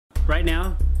Right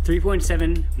now,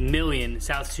 3.7 million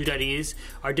South Sudanese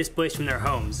are displaced from their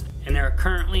homes, and there are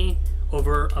currently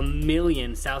over 1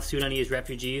 million South Sudanese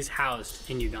refugees housed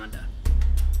in Uganda.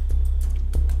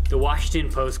 The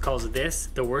Washington Post calls this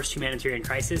the worst humanitarian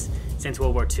crisis since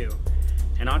World War II.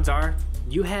 And odds are,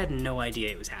 you had no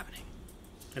idea it was happening.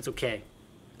 That's okay.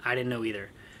 I didn't know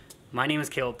either. My name is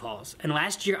Caleb Pauls, and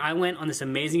last year I went on this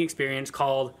amazing experience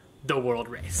called the World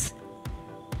Race.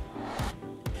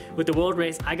 With the World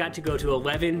Race, I got to go to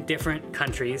 11 different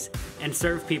countries and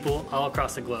serve people all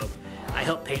across the globe. I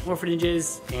helped paint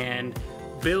orphanages and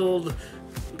build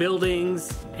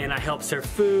buildings, and I helped serve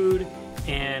food,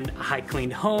 and I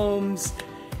cleaned homes,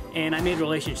 and I made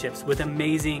relationships with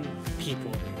amazing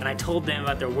people. And I told them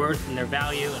about their worth and their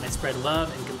value, and I spread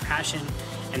love and compassion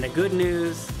and the good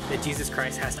news that Jesus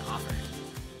Christ has to offer.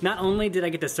 Not only did I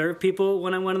get to serve people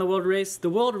when I went on the World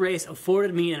Race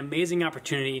afforded me an amazing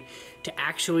opportunity to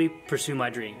actually pursue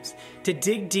my dreams, to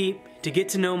dig deep, to get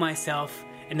to know myself,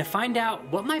 and to find out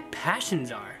what my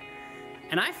passions are.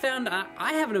 And I found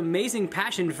I have an amazing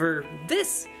passion for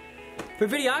this, for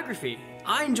videography.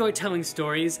 I enjoy telling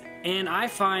stories, and I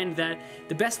find that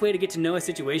the best way to get to know a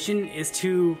situation is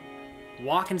to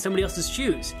walk in somebody else's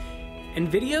shoes. And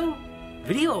video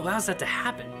allows that to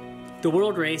happen. The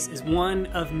World Race is one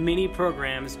of many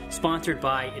programs sponsored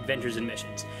by Adventures in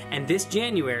Missions. And this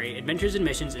January, Adventures in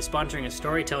Missions is sponsoring a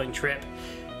storytelling trip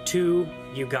to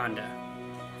Uganda.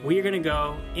 We are gonna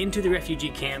go into the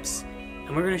refugee camps,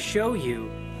 and we're gonna show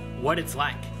you what it's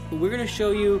like. We're gonna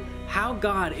show you how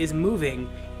God is moving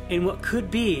in what could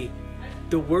be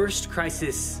the worst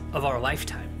crisis of our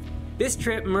lifetime. This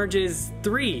trip merges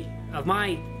 3 of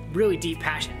my really deep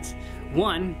passions.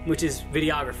 1, which is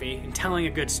videography and telling a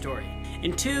good story.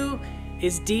 And 2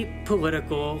 is deep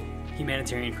political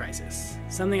humanitarian crisis.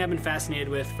 Something I've been fascinated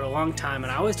with for a long time,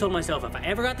 and I always told myself if I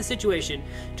ever got the situation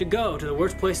to go to the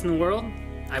worst place in the world,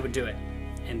 I would do it.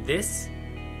 And this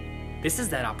is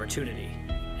that opportunity.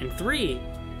 And 3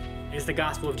 is the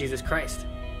gospel of Jesus Christ.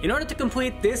 In order to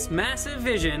complete this massive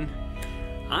vision,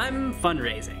 I'm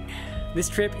fundraising. This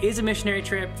trip is a missionary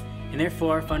trip, and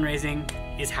therefore fundraising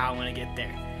is how I'm gonna get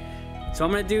there. So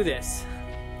I'm gonna do this.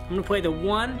 I'm gonna play the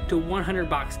 1 to 100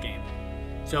 box game.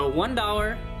 So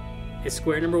 $1 is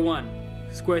square number 1.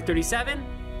 Square 37,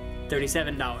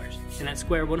 $37. And that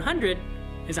square 100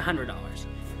 is $100.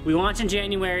 We launch in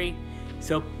January,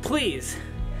 so please,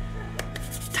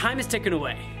 time is ticking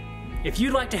away. If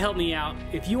you'd like to help me out,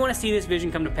 if you want to see this vision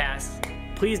come to pass,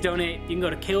 please donate. You can go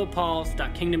to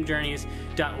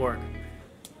calebpauls.kingdomjourneys.org.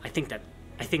 I think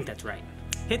that's right.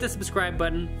 Hit the subscribe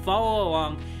button, follow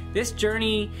along. This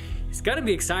journey is gonna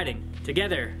be exciting.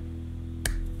 Together,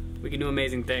 we can do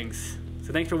amazing things.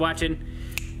 So thanks for watching.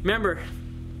 Remember,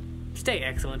 stay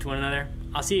excellent to one another.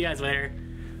 I'll see you guys later.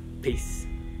 Peace.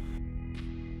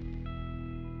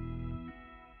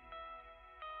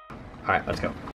 All right, let's go.